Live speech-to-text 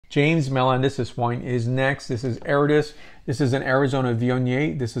James Melendez wine is next. This is Aridus. This is an Arizona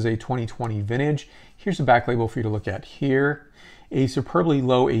Viognier. This is a 2020 vintage. Here's the back label for you to look at here. A superbly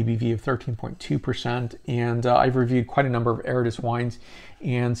low ABV of 13.2%, and I've reviewed quite a number of Aridus wines,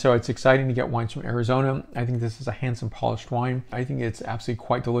 and so it's exciting to get wines from Arizona. I think this is a handsome polished wine. I think it's absolutely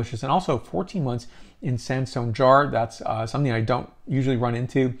quite delicious, and also 14 months in sandstone jar. That's something I don't usually run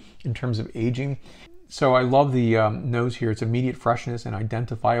into in terms of aging. So I love the nose here. It's immediate freshness and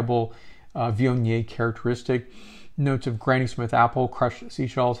identifiable Viognier characteristic. Notes of Granny Smith apple, crushed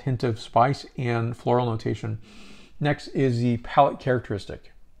seashells, hint of spice, and floral notation. Next is the palate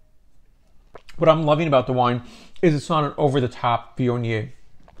characteristic. What I'm loving about the wine is it's not an over-the-top Viognier.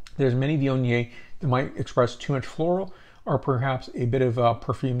 There's many Viognier that might express too much floral or perhaps a bit of a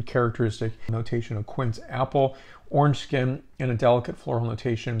perfumed characteristic. Notation of quince apple, orange skin, and a delicate floral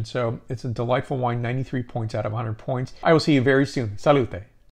notation. So it's a delightful wine, 93 points out of 100 points. I will see you very soon. Salute!